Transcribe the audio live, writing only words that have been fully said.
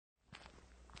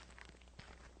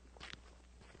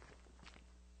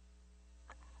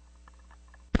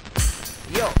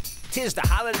'Tis the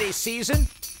holiday season,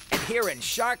 and here in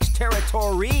Shark's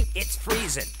territory, it's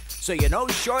freezing. So you know,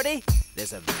 Shorty,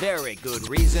 there's a very good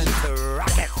reason to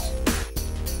rock it.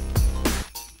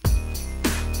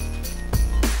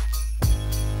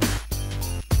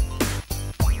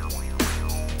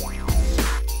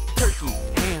 Turkey,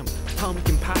 ham,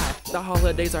 pumpkin pie. The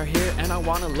holidays are here and I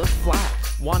wanna look fly.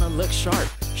 Wanna look sharp,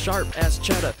 sharp as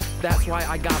cheddar. That's why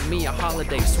I got me a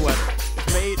holiday sweater.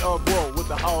 It's made of wool with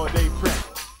the holiday print.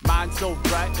 Mine's so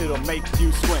bright it'll make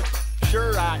you squint.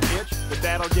 Sure I itch, but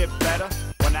that'll get better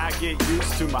when I get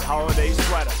used to my holiday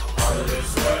sweater. Holiday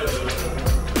sweater,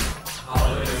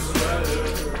 holiday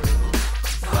sweater.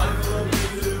 Time for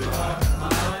me to rock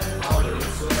my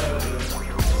holiday sweater.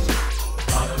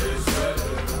 Holiday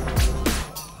sweater,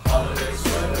 holiday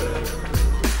sweater.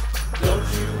 Don't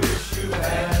you wish you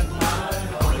had my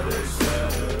holiday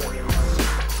sweater?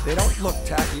 They don't look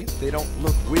tacky, they don't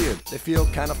look weird. They feel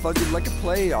kinda fuzzy like a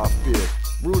playoff beard.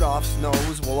 Rudolph's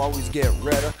nose will always get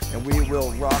redder, and we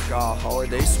will rock our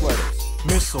holiday sweaters.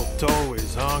 Mistletoe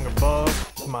is hung above.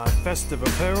 My festive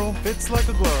apparel fits like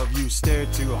a glove. You stare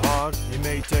too hard, you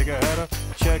may take a header.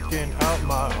 Checking out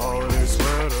my holiday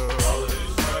sweater. Holiday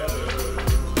sweater,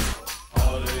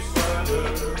 holiday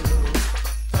sweater.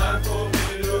 Time for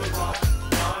me to rock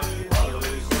my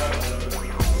holiday sweater.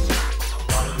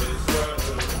 Holiday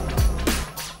sweater,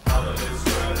 holiday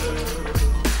sweater.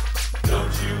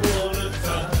 Don't you wanna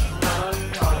touch my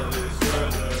holiday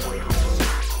sweater?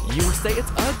 You say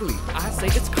it's ugly, I say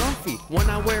it's comfy. When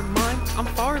I wear mine, I'm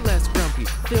far less grumpy.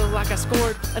 Feel like I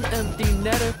scored an empty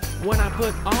netter when I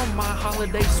put on my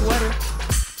holiday sweater.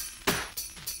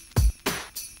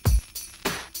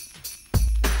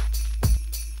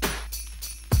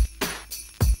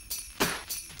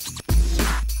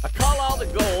 I call all the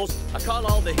goals, I call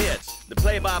all the hits. The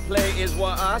play-by-play is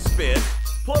what I spit.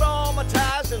 Put all my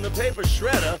ties in the paper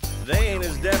shredder. They ain't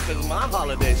as deft as my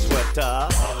holiday sweater.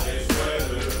 Holiday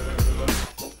sweater,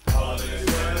 holiday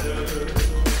sweater.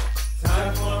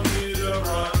 Time for me to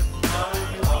rock my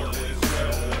holiday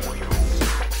sweater.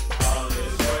 Holiday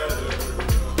sweater,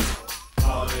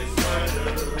 holiday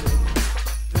sweater.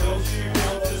 Don't you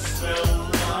want to smell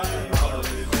my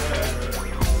holiday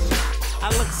sweater? I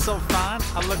look so fine,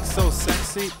 I look so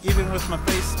sexy, even with my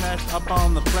face smashed up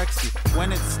on the plexi.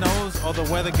 When it snows or the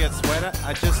weather gets wetter,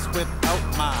 I just whip out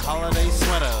my holiday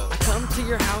sweater. I come to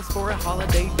your house for a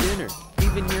holiday dinner.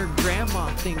 Even your grandma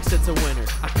thinks it's a winner.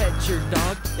 I pet your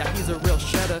dog, yeah, he's a real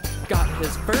shredder. Got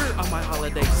his fur on my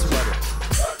holiday sweater.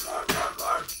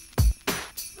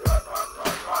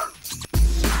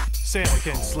 Santa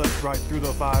can slip right through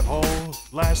the 5 holes.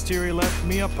 Last year he left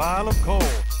me a pile of coal.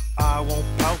 I won't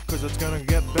pout cause it's gonna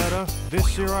get better.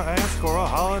 This year I asked for a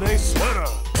holiday sweater.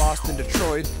 Boston,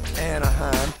 Detroit,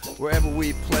 Anaheim, wherever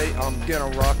we play, I'm gonna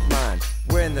rock mine.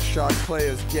 When the Shark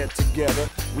players get together,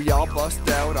 we all bust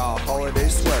out our holiday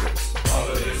sweaters.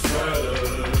 Holiday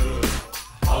sweater,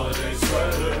 holiday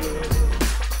sweater.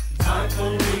 Time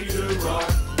for me to rock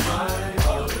my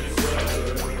holiday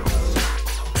sweater.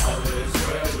 Holiday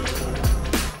sweater,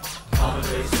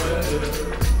 holiday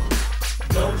sweater.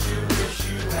 Don't you wish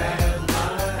you had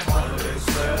my holiday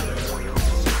sweater?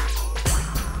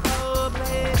 Oh,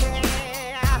 baby,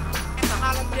 it's a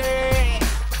holiday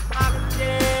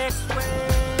sweater.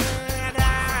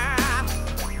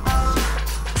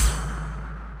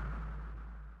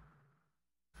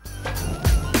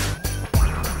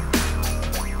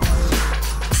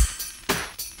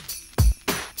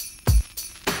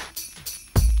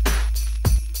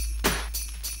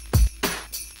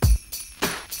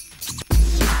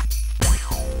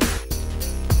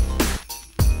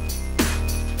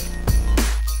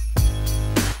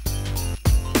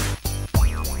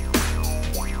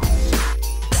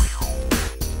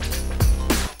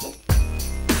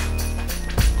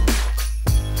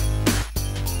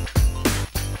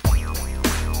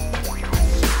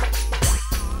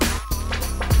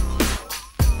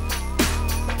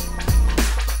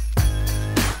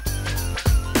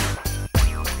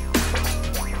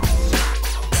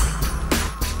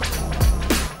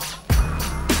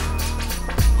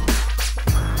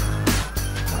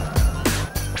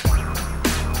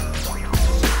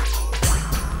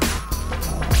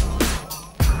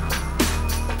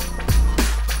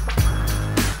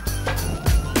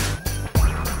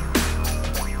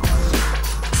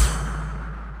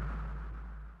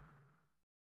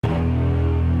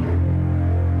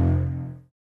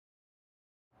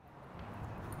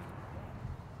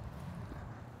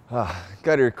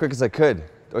 Got here as quick as I could.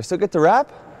 Do I still get the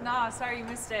rap? Nah, sorry you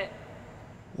missed it.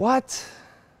 What?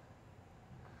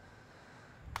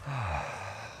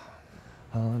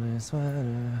 Holiday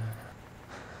sweater.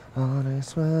 Holiday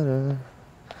sweater,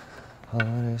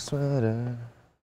 holiday sweater.